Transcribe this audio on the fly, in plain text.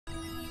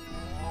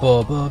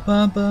Ba ba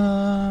ba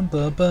ba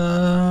ba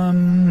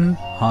bum.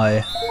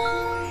 Hi.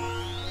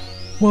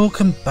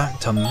 Welcome back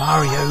to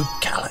Mario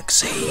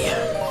Galaxy.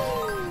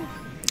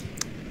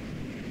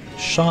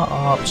 Shut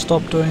up,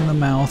 stop doing the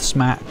mouth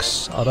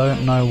smacks. I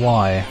don't know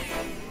why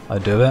I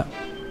do it.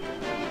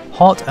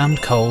 Hot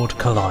and cold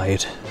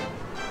collide.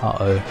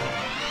 Uh-oh.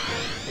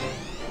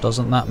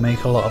 Doesn't that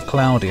make a lot of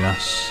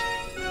cloudiness?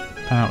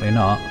 Apparently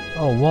not.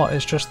 Oh, what?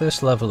 It's just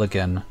this level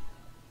again.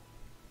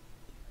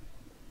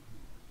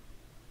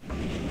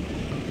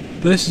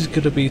 This is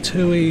gonna be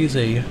too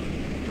easy.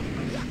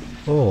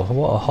 Oh,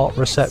 what a hot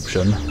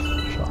reception.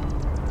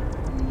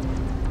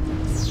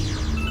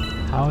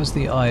 How is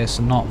the ice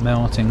not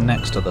melting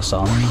next to the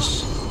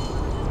suns?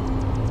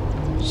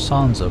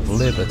 Sons of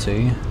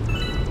Liberty?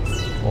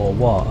 Or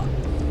what?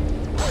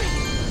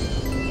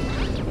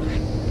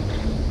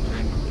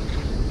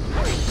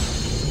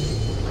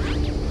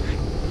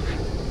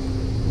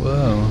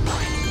 Whoa.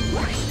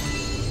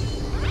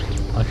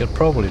 I could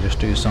probably just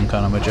do some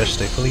kind of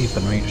majestic leap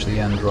and reach the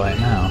end right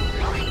now.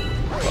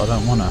 But I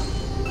don't wanna.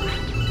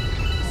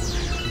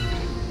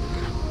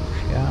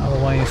 Get out of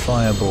the way,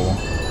 fireball.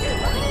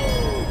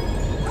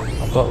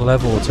 I've got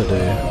level to do.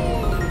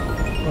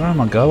 Where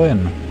am I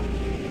going?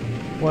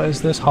 What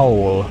is this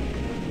hole?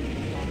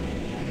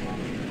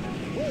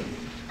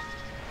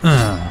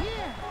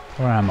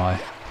 Where am I?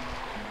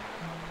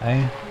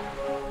 Eh?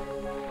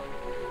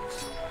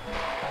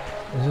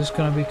 Is this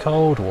going to be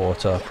cold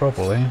water?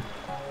 Probably.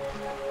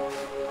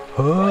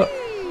 Huh?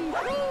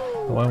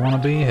 Do I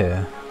want to be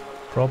here?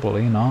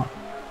 Probably not.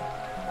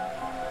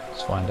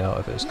 Let's find out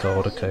if it's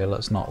cold. Okay,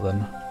 let's not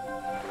then.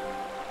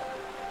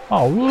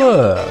 Oh,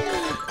 look!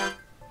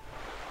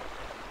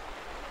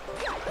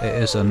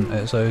 It isn't.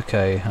 It's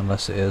okay,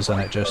 unless it is,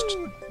 and it just...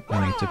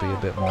 I need to be a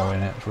bit more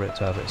in it for it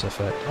to have its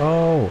effect.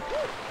 Oh!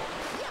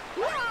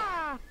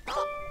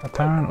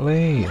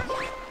 Apparently!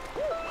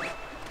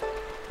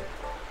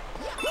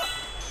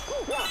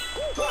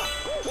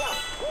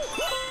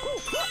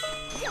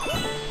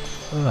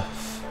 Ugh.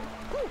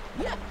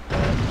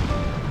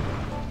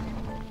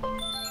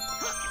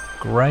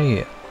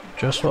 Great!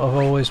 Just what I've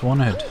always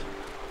wanted.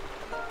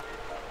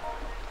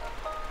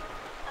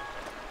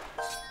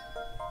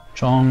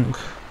 Chonk.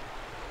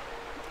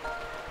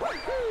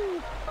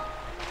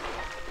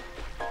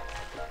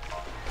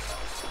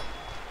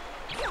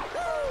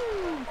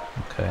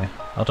 Okay,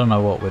 I don't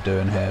know what we're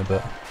doing here,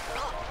 but...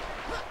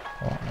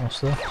 What's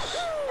this?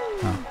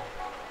 Oh.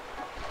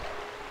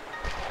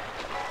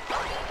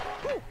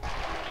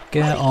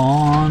 Get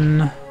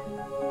on!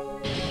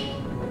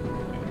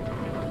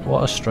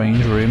 What a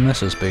strange room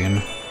this has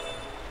been.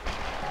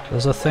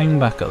 There's a thing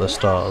back at the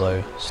start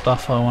though.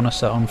 Stuff I want to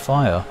set on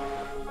fire.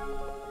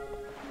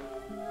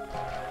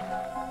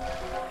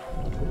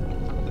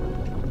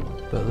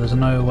 But there's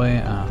no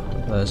way... Ah,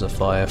 there's a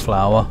fire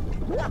flower.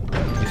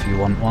 If you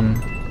want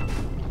one.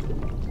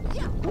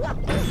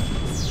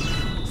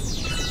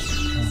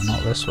 Oh,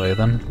 not this way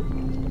then.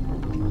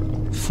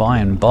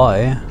 Fine,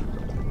 bye.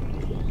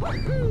 I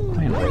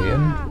ain't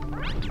waiting.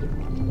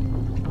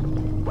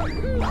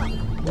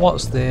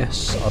 What's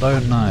this? I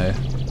don't know.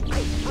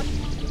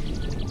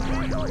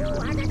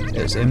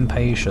 It's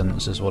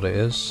impatience is what it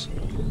is.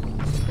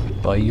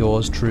 By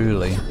yours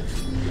truly.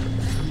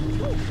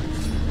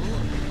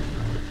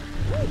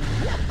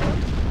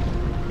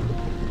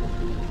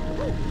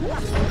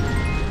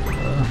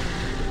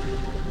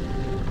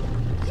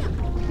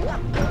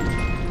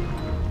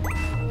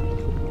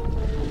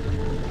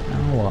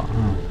 What?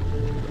 Oh.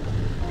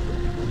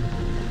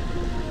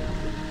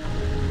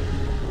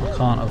 I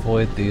can't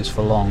avoid these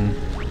for long.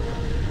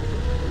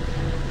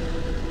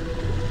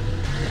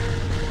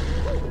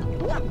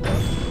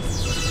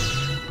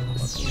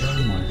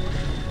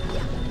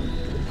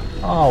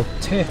 Oh,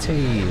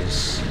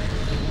 titties!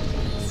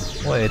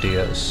 What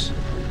idiots.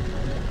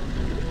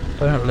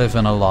 Don't live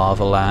in a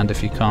lava land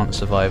if you can't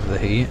survive the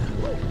heat.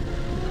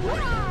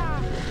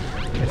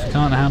 If you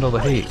can't handle the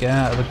heat, get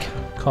out of the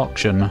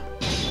coction.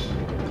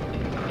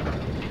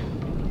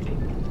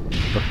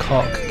 The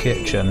cock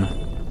kitchen.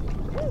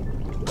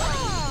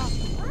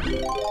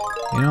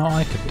 You know what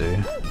I could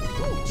do?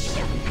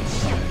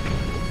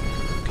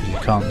 Because you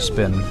can't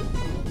spin.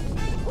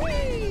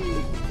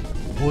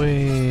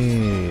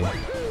 Whee!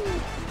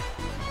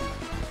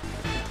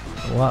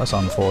 Well, that's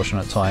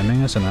unfortunate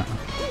timing, isn't it?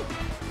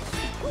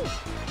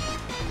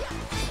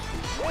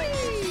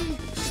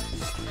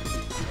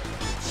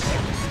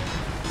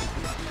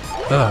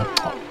 Ugh,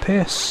 oh,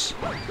 piss!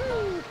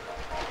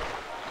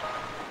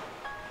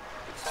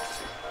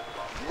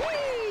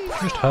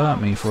 Just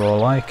hurt me for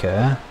all I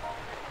care.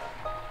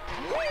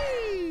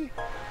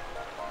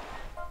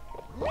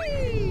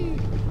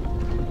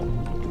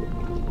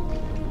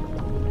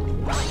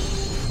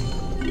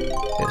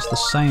 It's the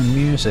same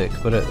music,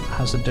 but it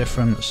has a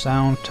different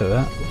sound to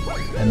it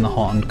in the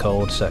hot and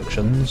cold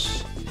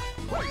sections.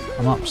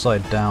 I'm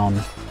upside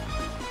down.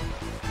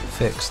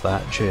 Fix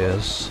that,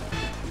 cheers.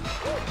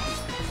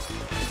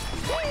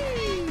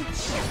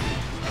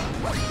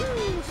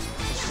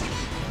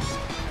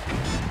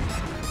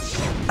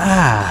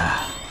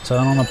 Ah!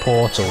 Turn on a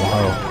portal.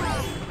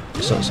 Oh,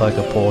 this looks like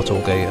a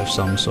portal gate of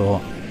some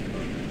sort.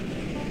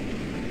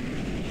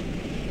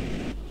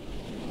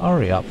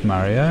 Hurry up,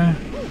 Mario.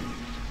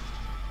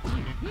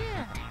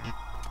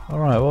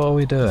 Alright, what are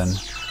we doing?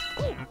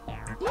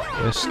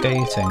 We're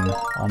skating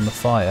on the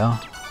fire.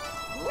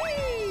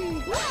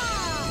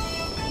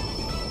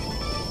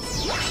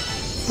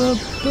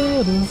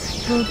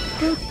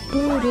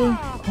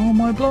 Oh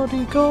my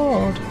bloody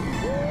god!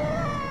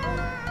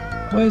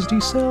 Where's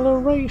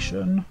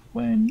deceleration?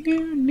 When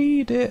you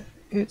need it,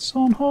 it's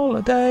on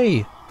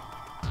holiday!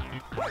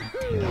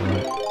 Yeah,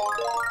 right.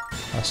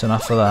 That's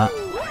enough of that.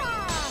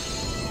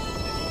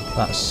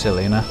 That's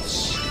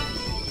silliness.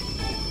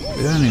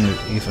 We don't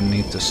even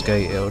need to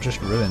skate, it'll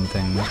just ruin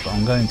things, but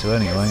I'm going to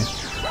anyway.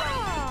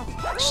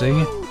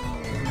 See?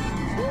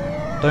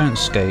 Don't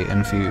skate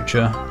in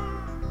future.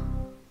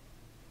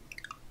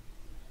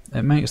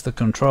 It makes the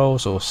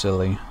controls all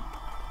silly.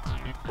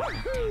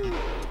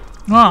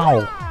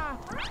 Wow!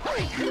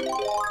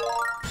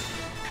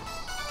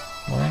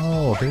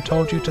 Oh, who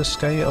told you to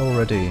skate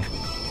already?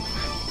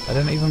 I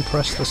didn't even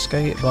press the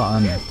skate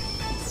button.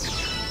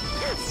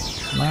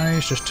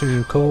 Mario's just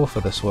too cool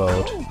for this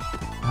world.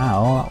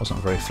 Ow, that wasn't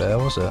very fair,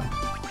 was it?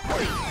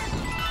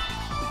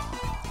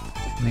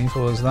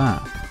 Neither was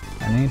that.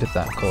 I needed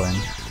that coin.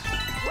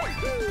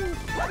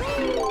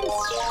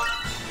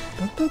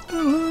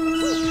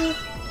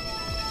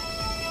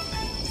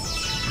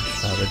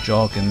 Have a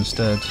jog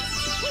instead.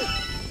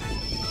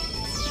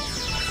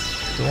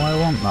 Do I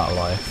want that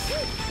life?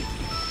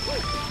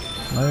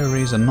 No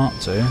reason not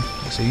to.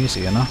 It's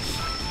easy enough.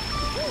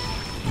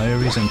 No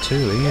reason to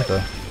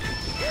either.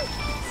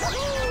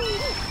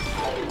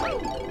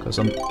 Because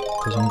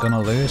I'm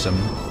gonna lose him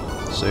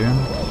soon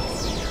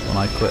when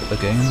I quit the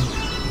game.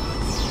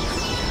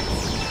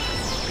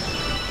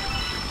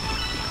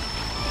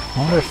 I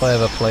wonder if I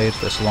ever played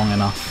this long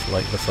enough,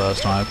 like the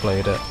first time I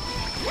played it,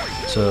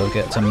 to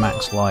get to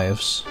max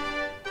lives.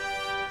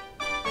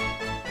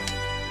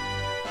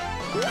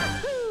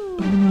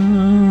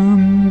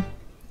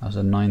 That's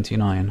a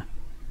 99.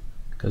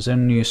 Because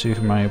in New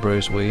Super Mario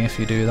Bros. Wii, if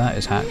you do that,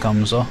 his hat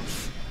comes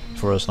off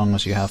for as long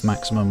as you have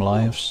maximum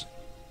lives.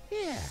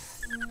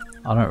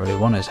 I don't really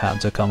want his hat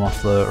to come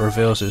off though, it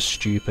reveals his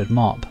stupid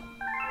mop.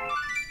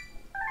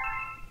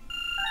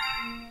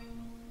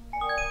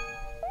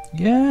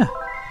 Yeah!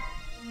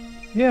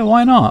 Yeah,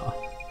 why not?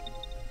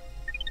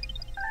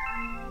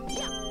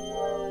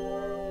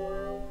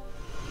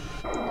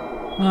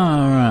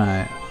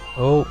 Alright.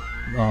 Oh,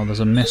 there's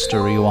a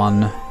mystery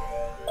one.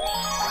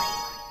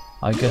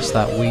 I guess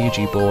that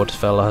Ouija board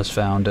fella has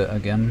found it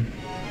again.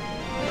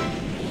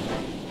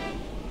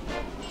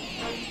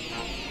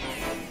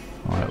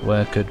 Alright,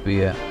 where could be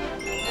it?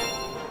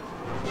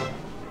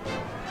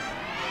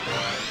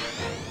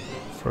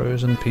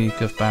 Frozen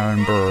Peak of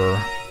Baron Brr.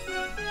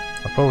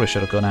 I probably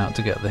should have gone out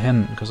to get the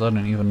hint, because I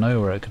didn't even know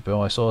where it could be.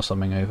 Oh, I saw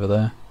something over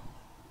there.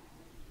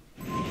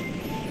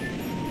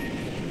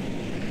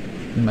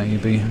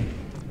 Maybe.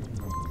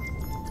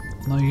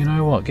 No, you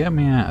know what? Get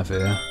me out of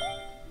here.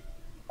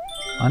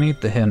 I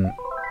need the hint.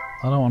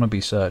 I don't want to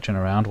be searching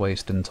around,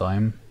 wasting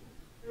time.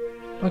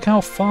 Look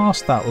how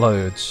fast that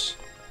loads.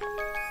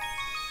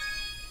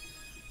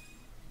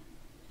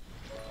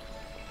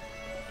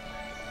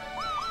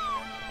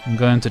 I'm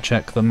going to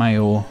check the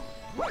mail.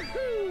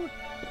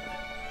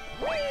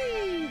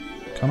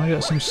 Can I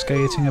get some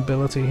skating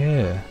ability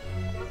here?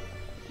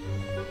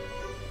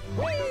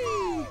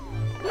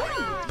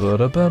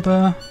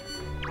 Ba-da-ba-ba.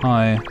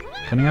 Hi.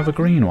 Can you have a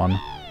green one?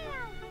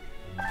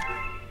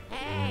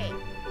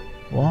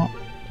 What?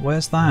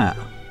 Where's that?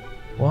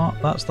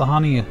 What? That's the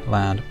honey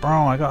land.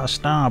 Bro, I got a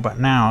star, but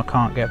now I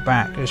can't get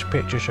back. This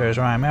picture shows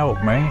where I'm.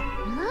 Help me.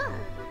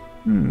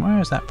 Where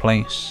is that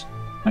place?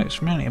 Looks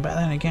familiar, but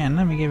then again,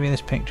 let me give you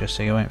this picture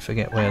so you won't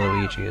forget where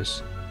Luigi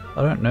is.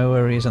 I don't know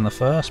where he is in the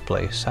first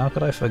place. How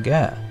could I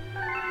forget?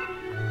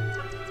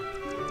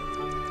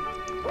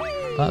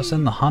 That's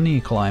in the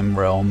honey climb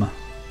realm.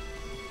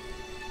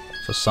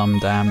 For some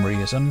damn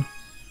reason.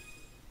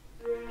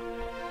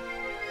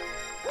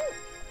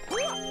 I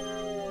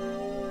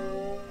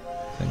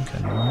think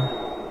anyway.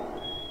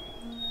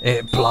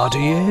 It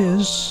bloody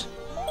is!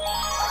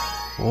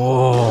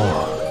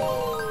 Whoa!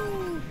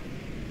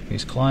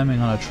 He's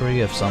climbing on a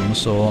tree of some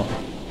sort.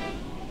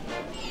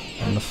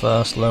 In the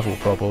first level,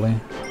 probably.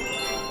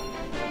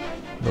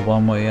 The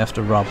one where you have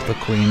to rub the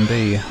Queen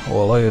Bee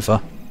all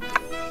over.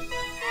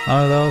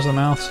 Oh, there was the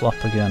mouth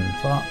slop again.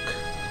 Fuck.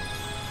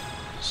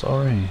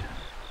 Sorry.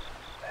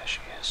 There she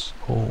is.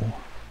 Oh.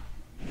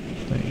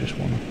 Don't you just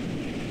wanna...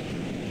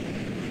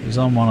 He's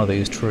on one of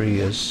these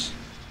trees.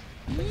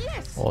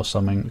 Or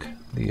something.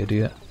 The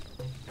idiot.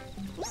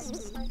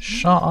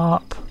 Shut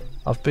up!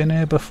 I've been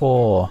here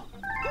before.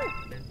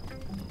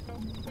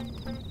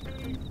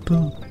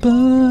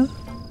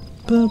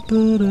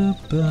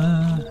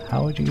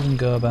 How would you even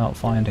go about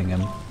finding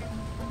him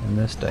in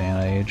this day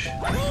and age?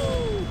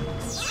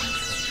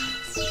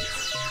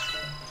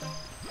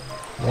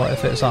 What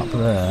if it's up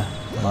there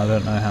and I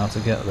don't know how to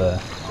get there?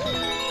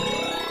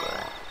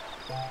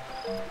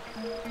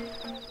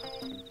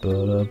 You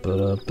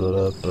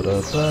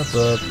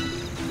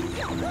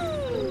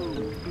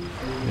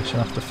should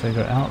have to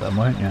figure it out then,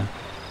 won't you?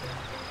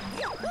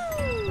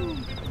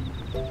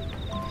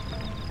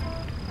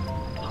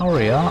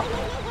 Hurry up!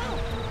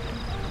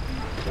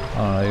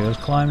 Oh no, he was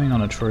climbing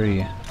on a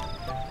tree.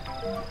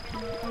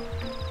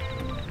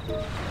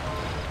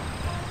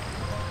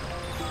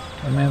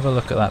 Let me have a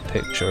look at that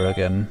picture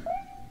again.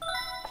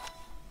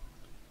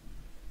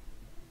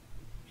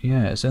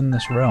 Yeah, it's in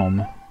this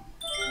realm.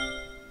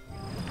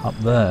 Up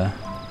there.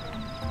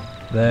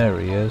 There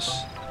he is.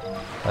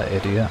 That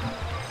idiot.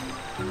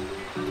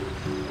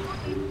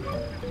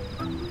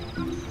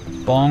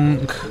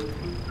 Bonk!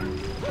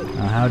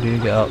 Now how do you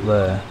get up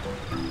there?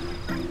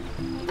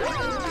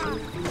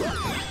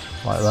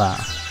 Like that.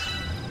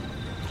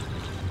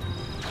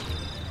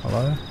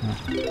 Hello?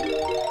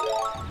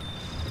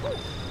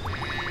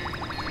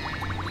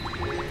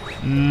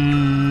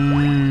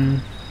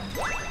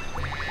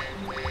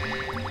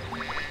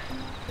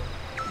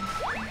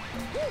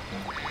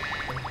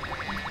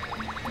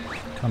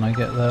 Can I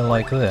get there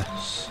like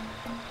this?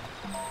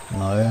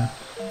 No.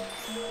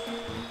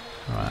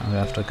 Right, I'm gonna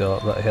have to go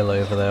up that hill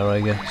over there,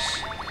 I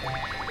guess.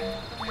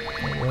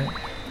 Oh, wait.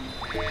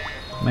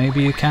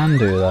 Maybe you can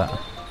do that.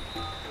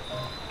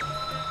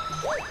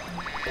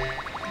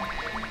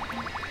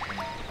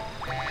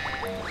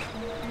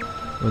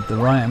 With the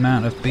right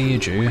amount of bee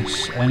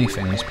juice,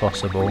 anything's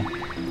possible.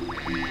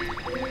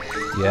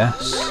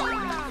 Yes.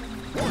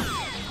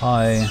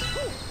 Hi.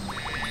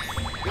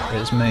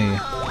 It's me.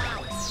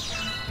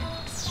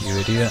 You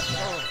idiot.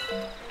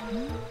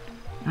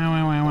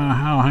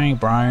 Oh, hey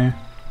bro.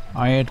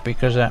 I hid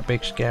because that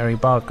big scary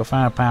bug got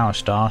found a power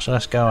star, so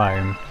let's go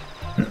home.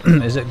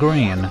 Is it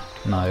green?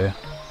 No.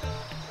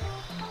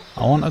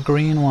 I want a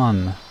green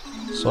one.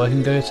 So I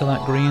can go to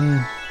that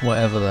green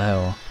whatever the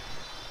hell.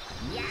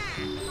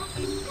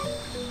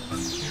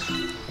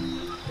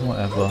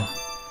 Whatever.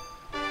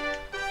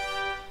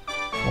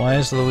 Why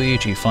is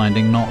Luigi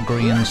finding not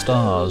green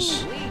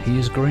stars?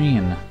 He's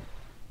green.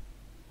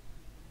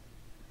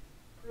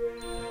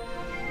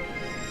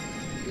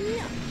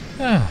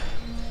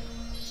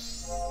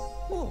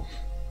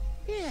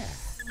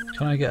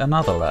 Can I get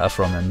another letter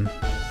from him?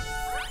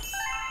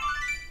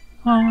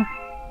 Oh.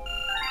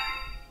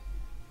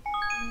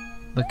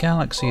 The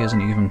galaxy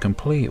isn't even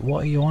complete.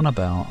 What are you on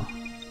about?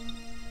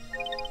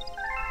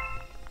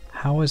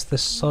 How is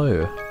this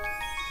so?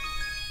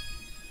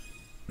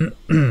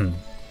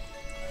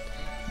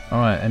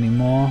 Alright, any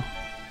more?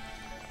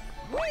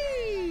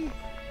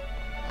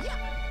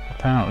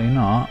 Apparently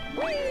not.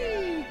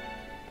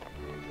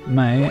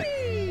 Mate.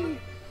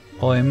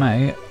 Oi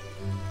mate.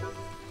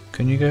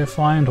 Can you go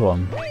find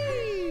one?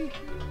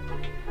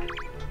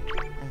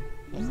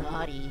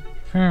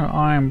 Here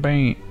I am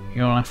beat.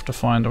 You'll have to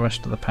find the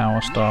rest of the power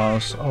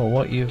stars. Oh,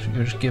 what? You're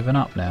just giving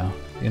up now?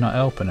 You're not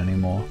helping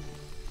anymore?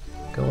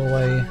 Go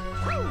away.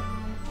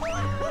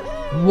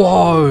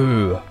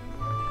 Whoa!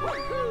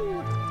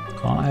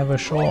 Can't I have a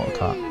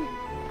shortcut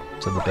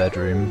to the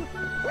bedroom?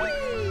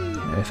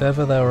 If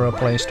ever there were a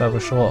place to have a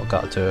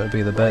shortcut to, it would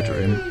be the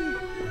bedroom.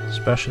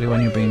 Especially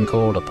when you're being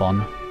called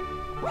upon.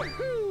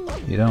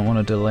 You don't want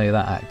to delay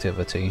that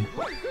activity.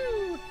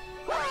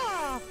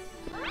 Ah.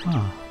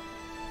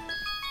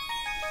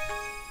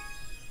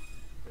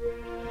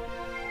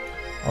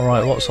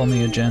 Alright, what's on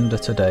the agenda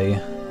today?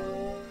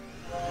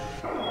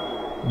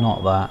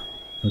 Not that,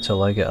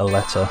 until I get a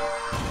letter.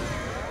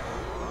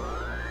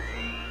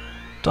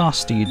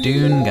 Dusty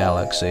Dune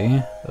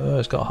Galaxy? Oh,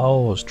 it's got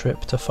holes.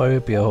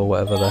 Tryptophobia or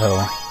whatever the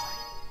hell.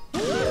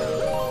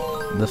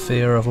 The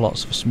fear of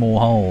lots of small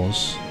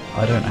holes.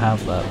 I don't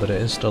have that, but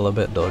it is still a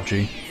bit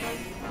dodgy.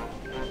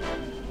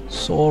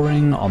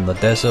 Soaring on the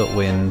desert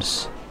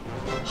winds.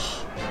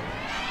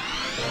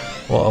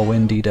 What a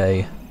windy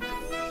day.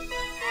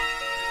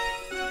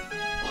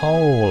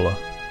 Hole!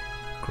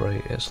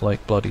 Great, it's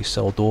like bloody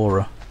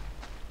Seldora.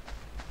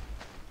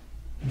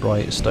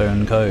 Bright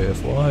Stone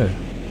Cove, whoa.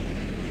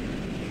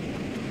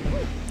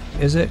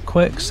 Is it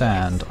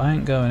quicksand? I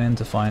ain't going in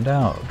to find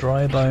out.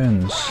 Dry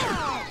bones.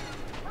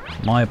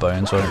 My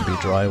bones won't be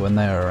dry when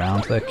they're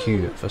around, they're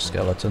cute for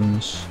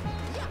skeletons.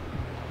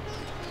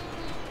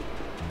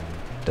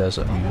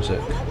 Desert music.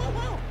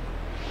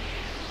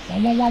 Wow,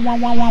 wow, wow,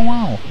 wow, wow,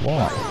 wow.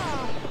 What?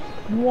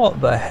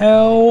 What the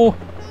hell?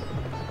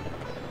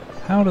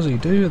 How does he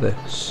do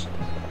this?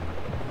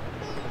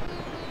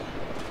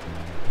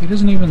 He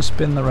doesn't even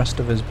spin the rest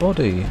of his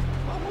body.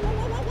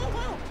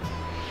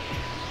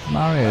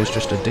 Mario's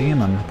just a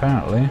demon,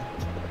 apparently.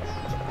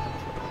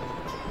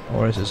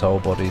 Or is his whole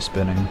body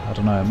spinning? I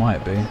don't know, it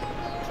might be.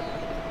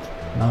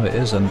 No, it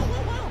isn't.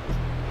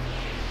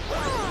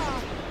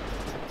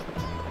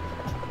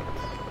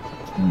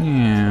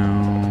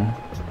 Meow.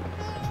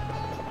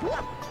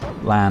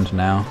 Land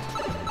now.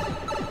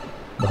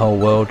 The whole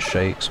world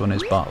shakes when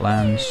his butt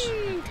lands.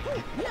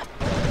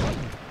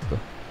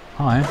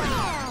 Hi.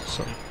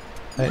 So,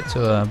 hate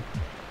to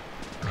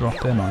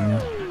drop in on you.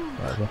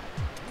 Whatever.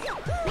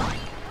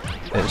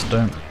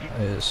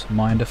 It's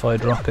mind if I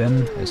drop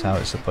in is how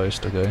it's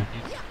supposed to go.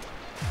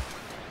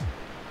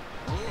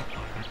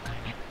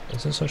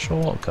 Is this a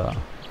shortcut?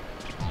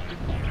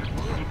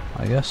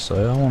 I guess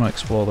so. I want to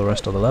explore the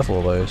rest of the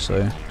level though,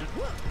 so...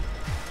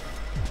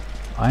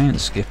 I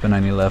ain't skipping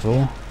any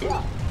level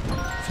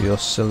for your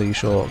silly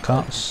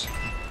shortcuts.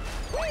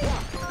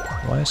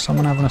 Why is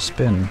someone having a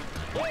spin?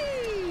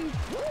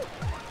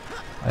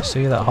 I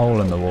see that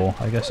hole in the wall.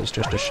 I guess it's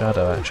just a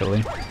shadow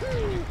actually.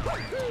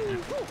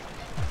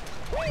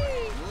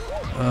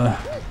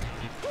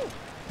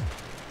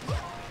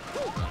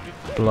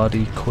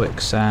 Bloody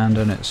quicksand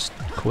and its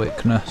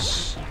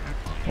quickness.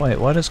 Wait,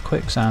 why does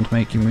quicksand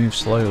make you move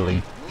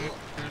slowly?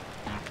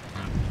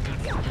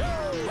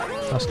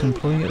 That's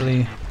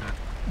completely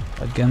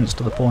against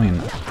the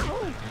point.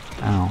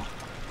 Ow.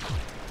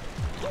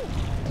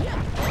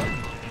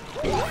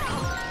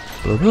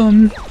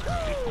 Boom.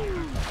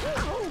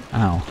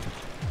 Ow.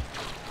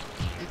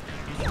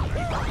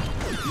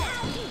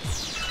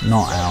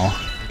 Not ow.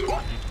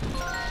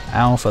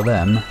 Ow for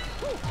them.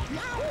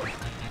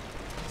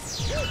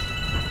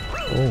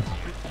 Oh.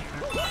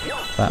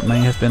 That may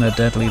have been a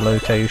deadly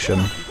location.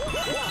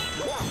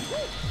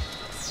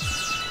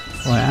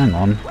 Right, hang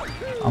on.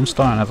 I'm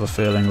starting to have a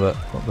feeling that,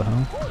 what the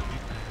hell?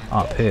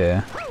 Up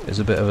here is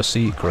a bit of a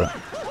secret.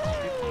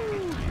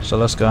 So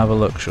let's go have a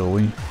look, shall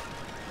we?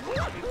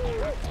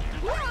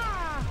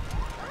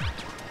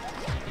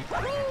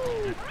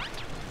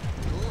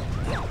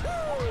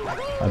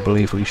 I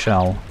believe we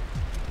shall.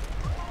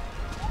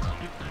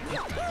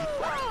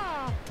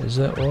 Is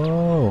it?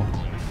 Whoa!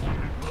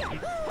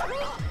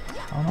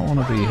 I don't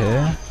want to be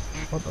here.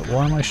 What the,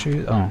 why am I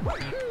shooting? Oh.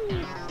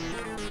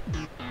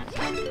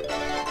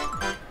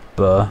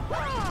 Buh.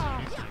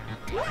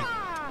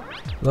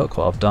 Look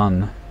what I've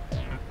done.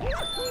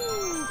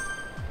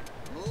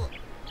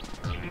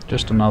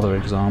 Just another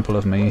example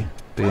of me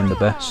being the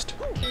best.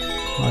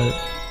 No,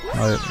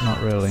 no,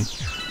 not really.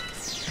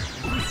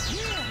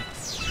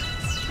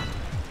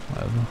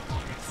 Whatever.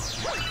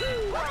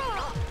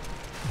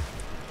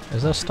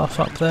 Is there stuff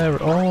up there?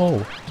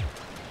 Oh!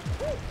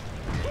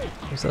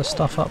 Is there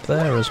stuff up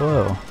there as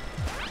well?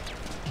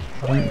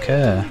 I don't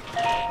care.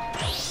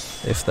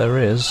 If there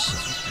is,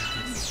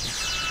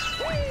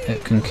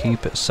 it can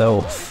keep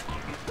itself.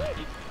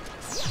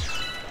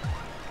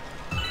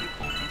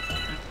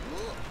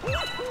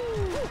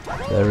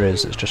 There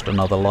is, it's just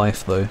another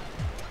life though.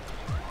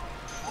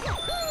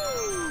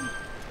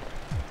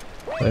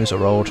 Those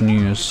are old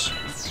news.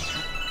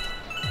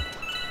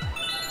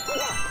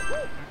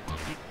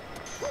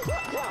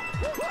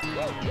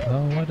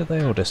 Oh, why did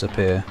they all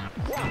disappear?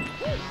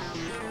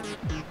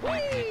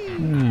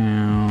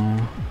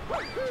 Meow.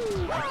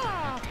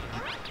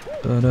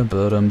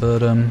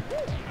 Ba-dum.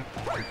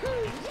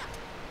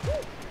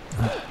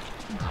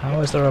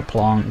 How is there a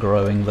plant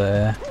growing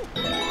there?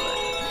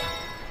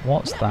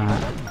 What's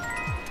that?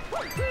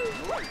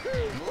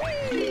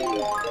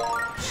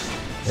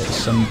 It's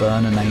some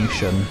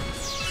burnination.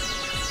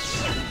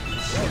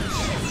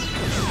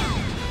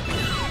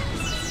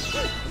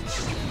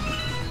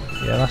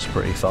 Yeah, that's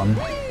pretty fun.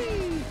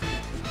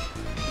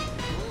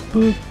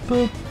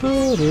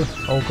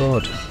 Oh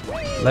god.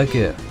 Leg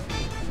it.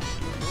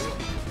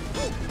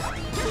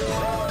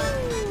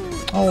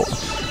 Oh.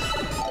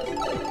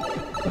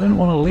 I didn't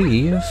want to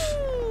leave.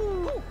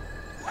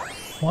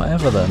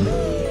 Whatever then.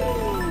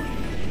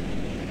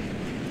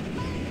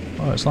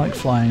 Oh, it's like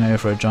flying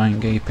over a giant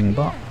gaping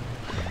butt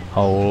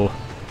hole.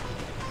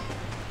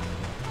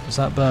 Is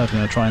that bird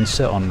going to try and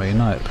sit on me?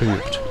 No, it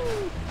pooped.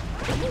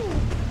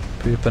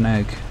 Poop an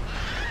egg.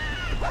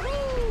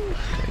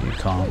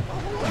 Okay,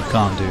 you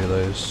can't do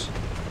those.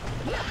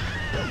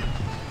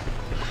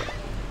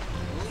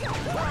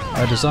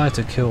 I desire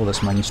to kill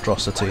this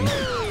monstrosity.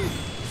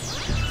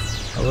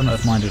 I wouldn't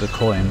have minded a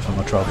coin for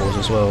my troubles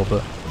as well,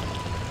 but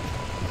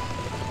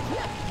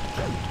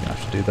you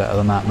have to do better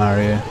than that,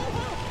 Mario.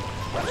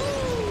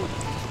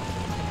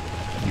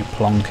 You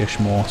plonkish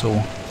mortal.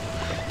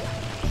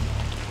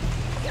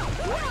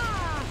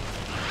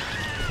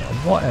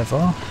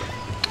 Whatever.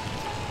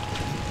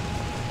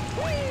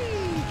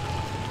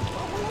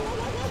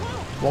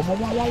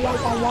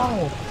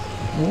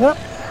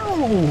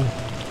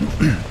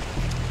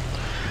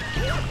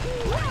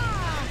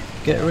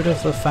 Get rid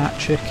of the fat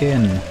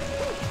chicken.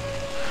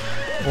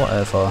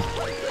 Whatever.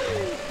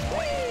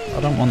 I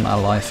don't want that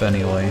life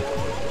anyway.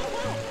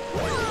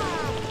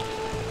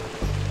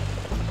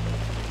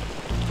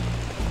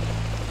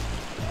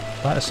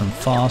 That is some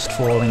fast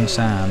falling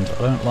sand.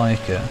 I don't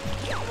like it.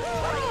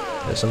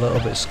 It's a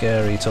little bit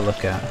scary to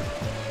look at.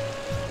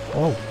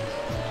 Oh!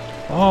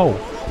 Oh!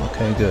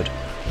 Okay, good.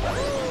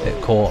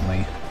 It caught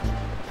me.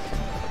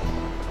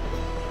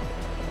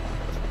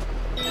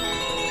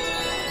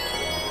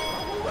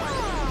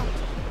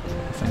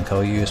 I think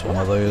I'll use one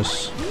of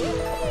those.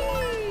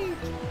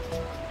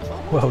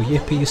 Well,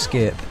 yippee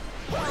skip.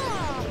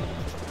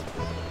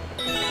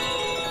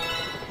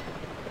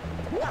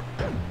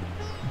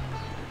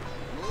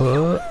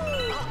 Oh,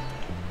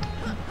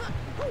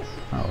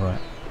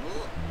 right.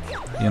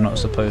 You're not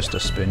supposed to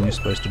spin, you're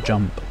supposed to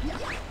jump.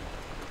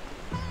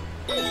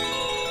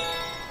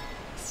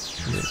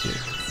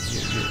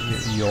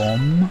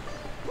 Yum.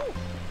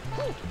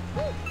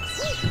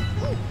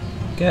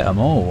 Get them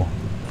all.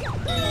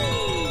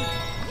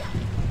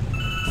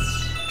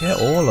 Get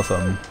all of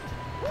them.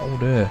 Oh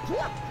dear.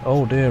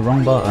 Oh dear,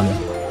 wrong button.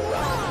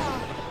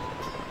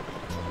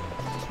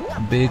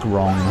 Big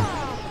wrong.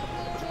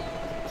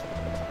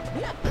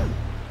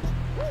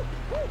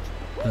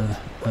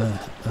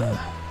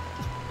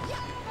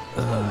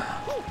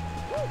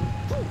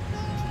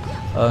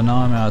 Oh no,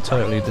 I mean I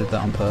totally did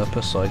that on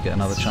purpose so I get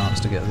another chance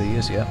to get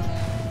these, yep.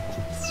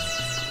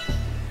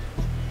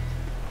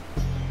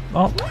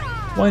 Oh,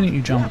 why didn't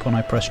you jump when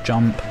I pressed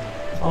jump?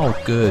 Oh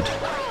good.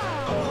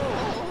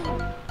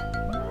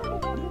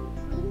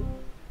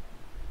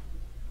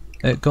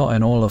 It got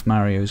in all of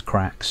Mario's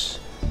cracks.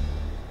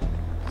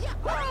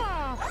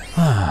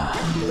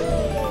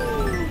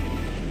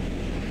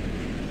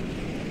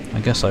 I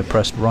guess I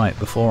pressed right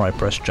before I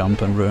pressed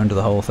jump and ruined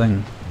the whole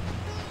thing.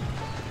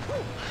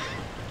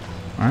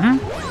 Huh?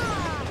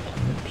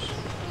 Oops.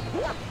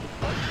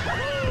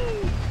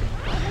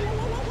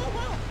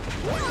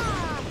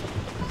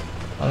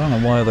 I don't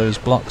know why those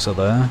blocks are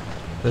there.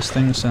 This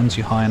thing sends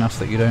you high enough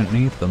that you don't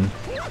need them.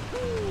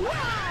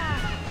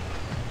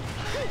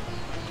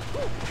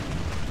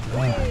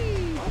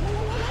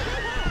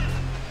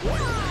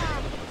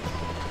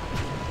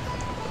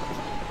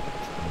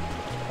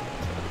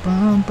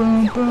 Boom,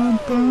 boom, boom,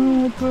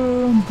 boom,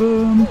 boom,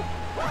 boom.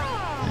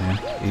 Yeah,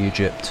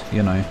 Egypt,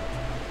 you know.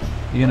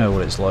 You know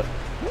what it's like.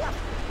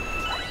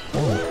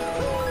 Oh.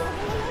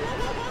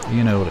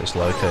 You know what it's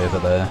like over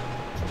there.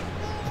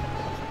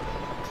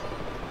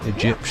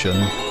 Egyptian.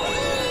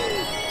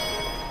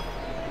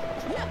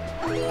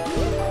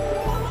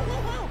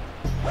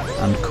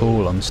 And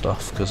cool and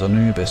stuff, because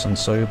Anubis and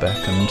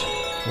Sobek and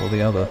all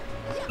the other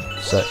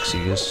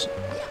sexies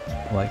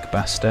like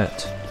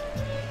Bastet.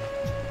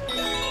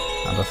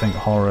 And I think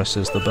Horus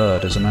is the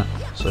bird, isn't it?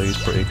 So he's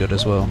pretty good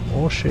as well.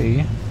 Or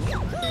she.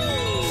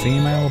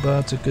 Female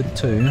birds are good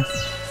too.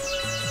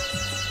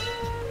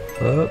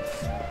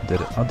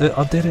 Did it.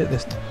 I did it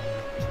this time.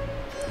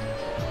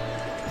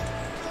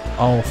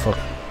 Oh fuck.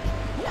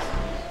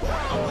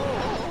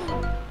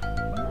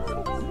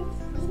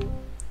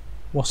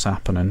 What's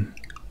happening?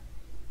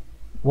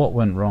 What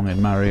went wrong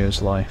in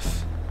Mario's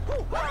life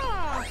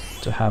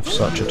to have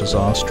such a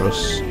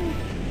disastrous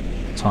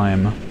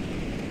time?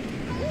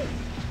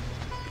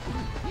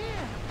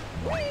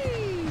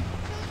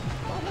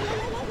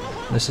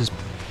 This is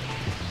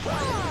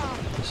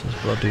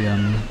bloody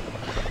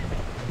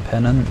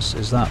penance,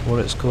 is that what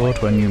it's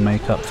called when you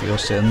make up for your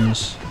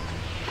sins?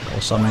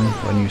 Or something,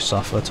 when you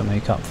suffer to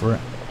make up for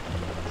it?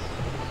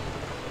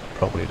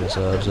 Probably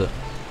deserves it.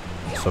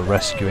 For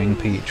rescuing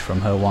Peach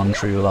from her one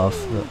true love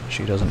that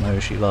she doesn't know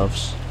she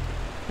loves.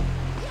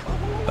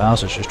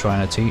 Bowser's just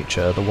trying to teach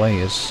her the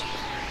ways.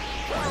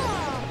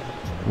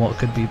 What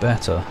could be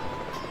better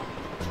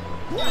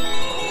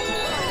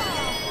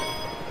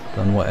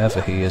than whatever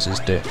he is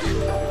dick?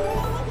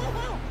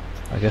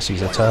 I guess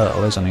he's a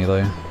turtle, isn't he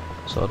though?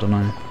 So I don't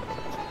know.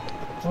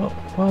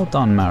 Well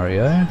done,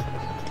 Mario.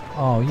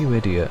 Oh, you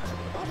idiot.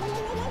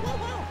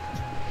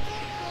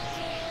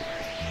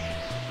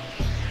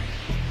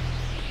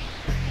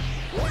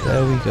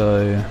 There we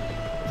go.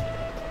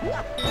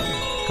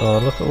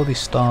 God, look at all these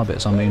star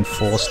bits I'm being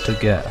forced to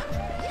get.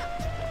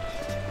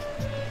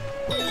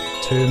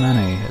 Too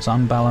many. It's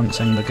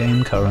unbalancing the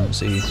game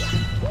currency.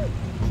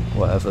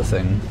 Whatever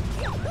thing.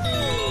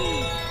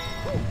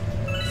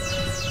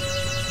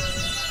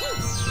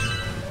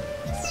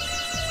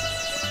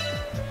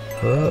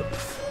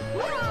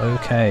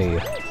 Okay.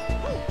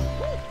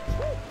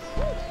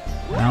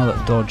 Now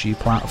that dodgy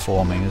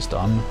platforming is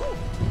done.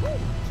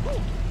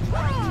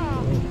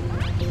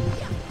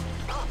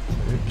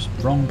 Oops,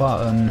 wrong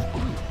button.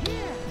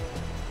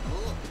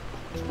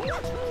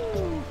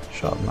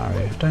 Shut up,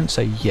 Mario. Don't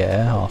say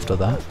yeah after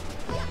that.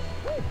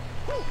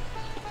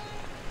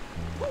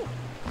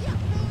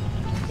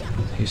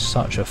 He's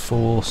such a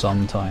fool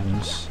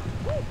sometimes.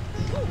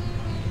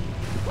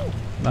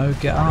 No,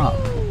 get up.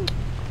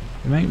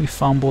 You make me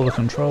fumble the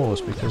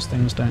controls because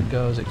things don't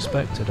go as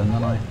expected, and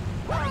then I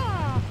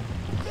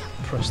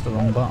press the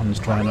wrong buttons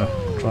trying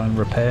and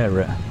repair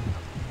it.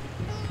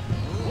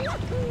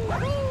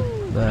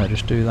 There,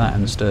 just do that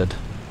instead.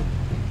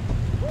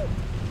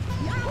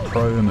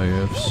 Pro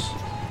moves.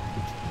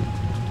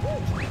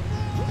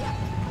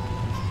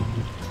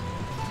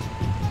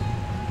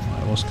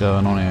 Right, what's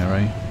going on here,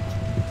 eh?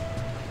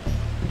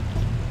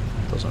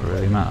 Doesn't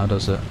really matter,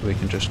 does it? We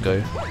can just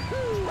go.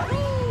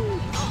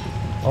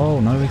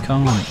 Oh, no we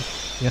can't.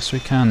 Yes we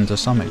can, to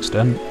some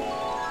extent.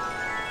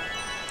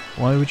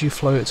 Why would you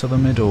float to the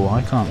middle?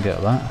 I can't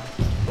get that.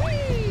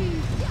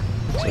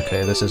 It's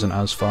okay, this isn't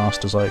as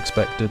fast as I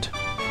expected.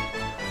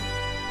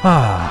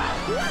 Ah.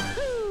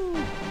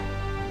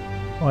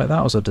 Right,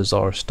 that was a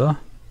disaster.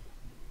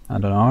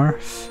 And an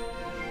arf.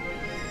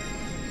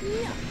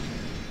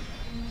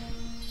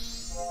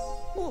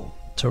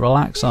 To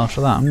relax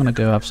after that, I'm gonna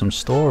go have some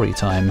story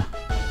time.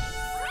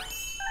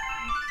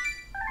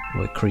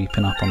 We're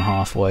creeping up on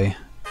halfway.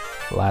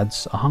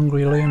 Lads, a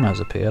hungry loom has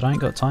appeared. I ain't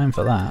got time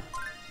for that.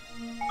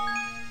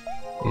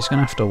 He's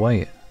gonna have to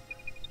wait.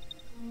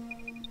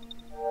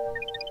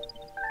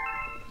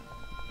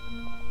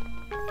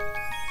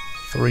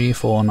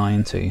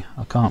 $3,490.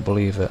 I can't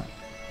believe it.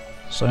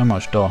 So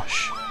much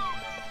dosh.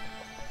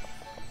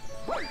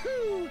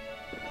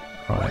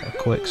 Right, a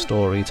quick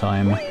story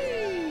time.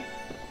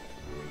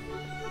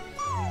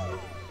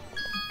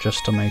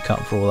 Just to make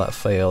up for all that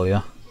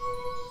failure.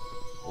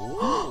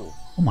 Oh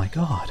my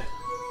god.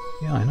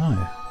 Yeah, I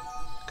know.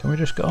 Can we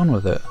just get on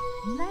with it?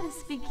 Let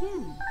us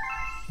begin.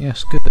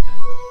 Yes, good.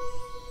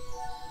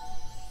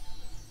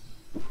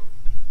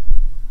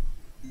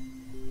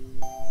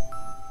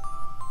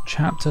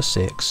 Chapter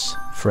 6.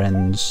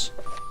 Friends.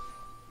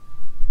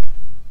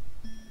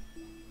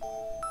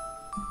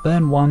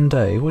 Then one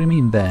day, what do you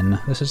mean then?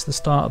 This is the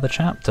start of the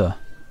chapter.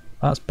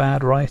 That's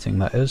bad writing,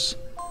 that is.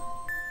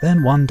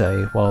 Then one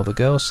day, while the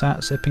girls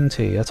sat sipping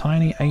tea, a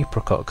tiny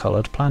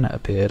apricot-coloured planet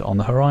appeared on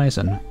the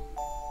horizon.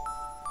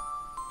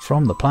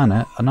 From the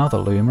planet, another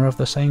loomer of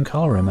the same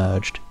colour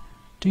emerged.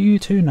 "Do you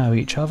two know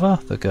each other?"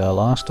 the girl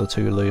asked the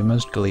two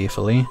loomers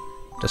gleefully.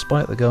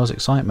 Despite the girls'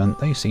 excitement,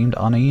 they seemed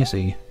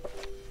uneasy.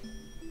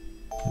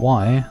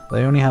 Why?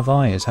 They only have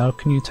eyes. How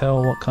can you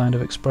tell what kind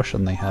of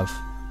expression they have?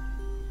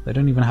 They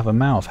don't even have a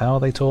mouth. How are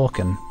they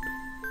talking?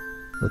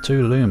 The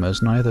two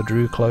loomers neither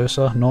drew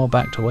closer nor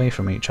backed away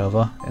from each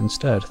other.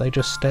 Instead, they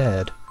just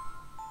stared.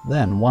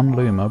 Then one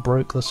loomer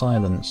broke the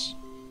silence.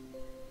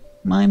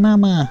 "My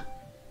mama!"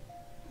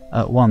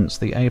 At once,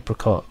 the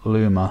apricot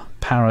loomer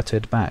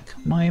parroted back,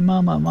 "My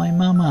mama, my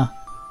mama!"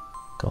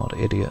 God,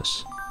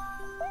 idiots.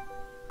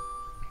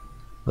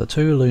 The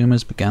two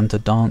loomers began to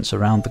dance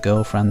around the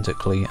girl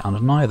frantically,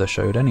 and neither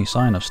showed any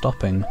sign of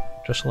stopping,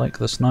 just like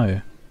the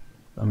snow.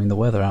 I mean the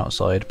weather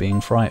outside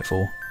being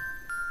frightful.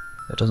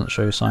 It doesn't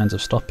show signs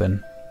of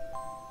stopping.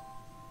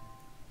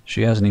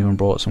 She hasn't even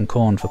brought some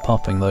corn for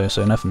popping though,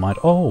 so never mind.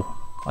 Oh!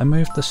 I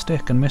moved the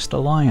stick and missed a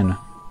line.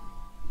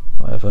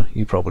 Whatever,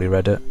 you probably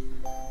read it.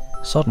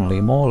 Suddenly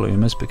more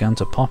loomers began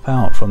to pop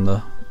out from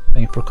the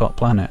apricot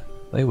planet.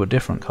 They were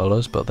different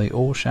colours, but they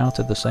all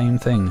shouted the same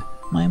thing.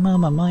 "My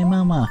mama, my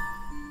mama!"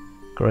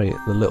 Great,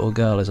 the little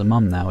girl is a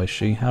mum now, is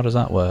she? How does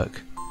that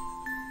work?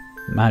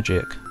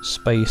 Magic.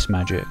 Space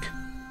magic.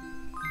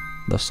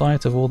 The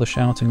sight of all the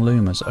shouting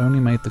loomers only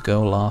made the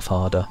girl laugh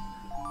harder.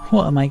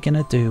 "What am I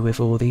gonna do with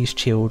all these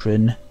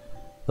children?"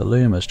 The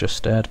loomers just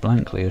stared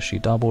blankly as she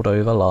doubled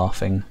over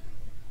laughing.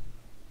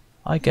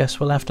 "I guess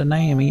we'll have to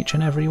name each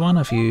and every one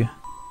of you."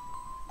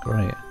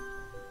 Great.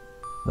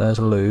 There's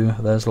Lou,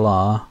 there's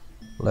La,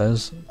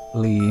 there's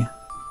Lee.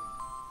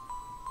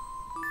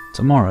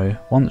 Tomorrow,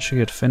 once she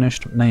had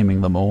finished naming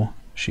them all,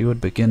 she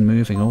would begin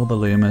moving all the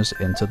loomers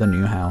into the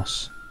new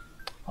house.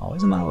 Oh,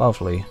 isn't that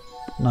lovely?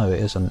 No, it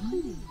isn't.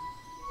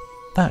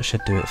 That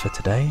should do it for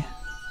today.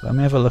 Let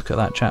me have a look at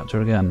that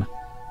chapter again.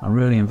 I'm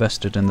really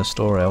invested in the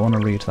story. I want to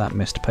read that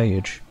missed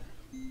page.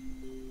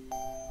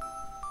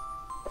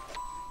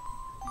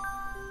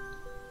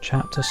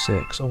 Chapter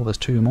 6. Oh, there's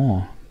 2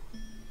 more.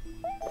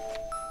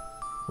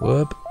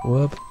 Whoop,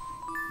 whoop.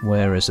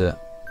 Where is it?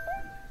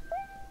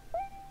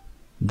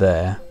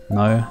 There.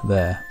 No,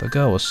 there. The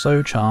girl was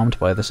so charmed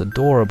by this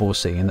adorable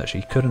scene that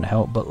she couldn't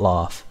help but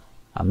laugh.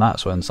 And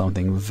that's when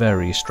something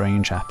very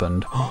strange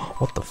happened.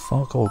 What the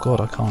fuck? Oh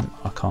god, I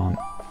can't.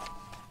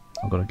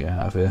 I've got to get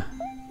out of here.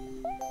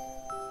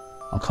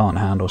 I can't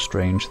handle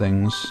strange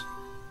things.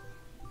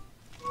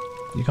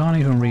 You can't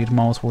even read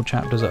multiple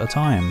chapters at a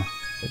time.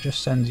 It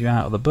just sends you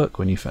out of the book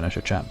when you finish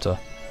a chapter.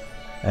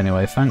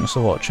 Anyway, thanks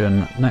for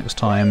watching. Next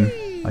time,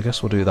 I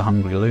guess we'll do the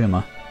Hungry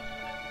Loomer.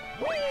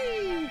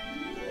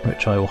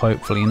 Which I will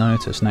hopefully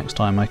notice next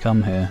time I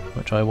come here.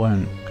 Which I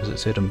won't, because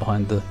it's hidden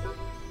behind the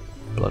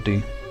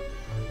bloody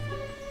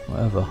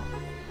whatever.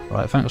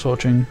 Right, thanks for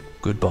watching.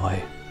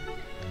 Goodbye.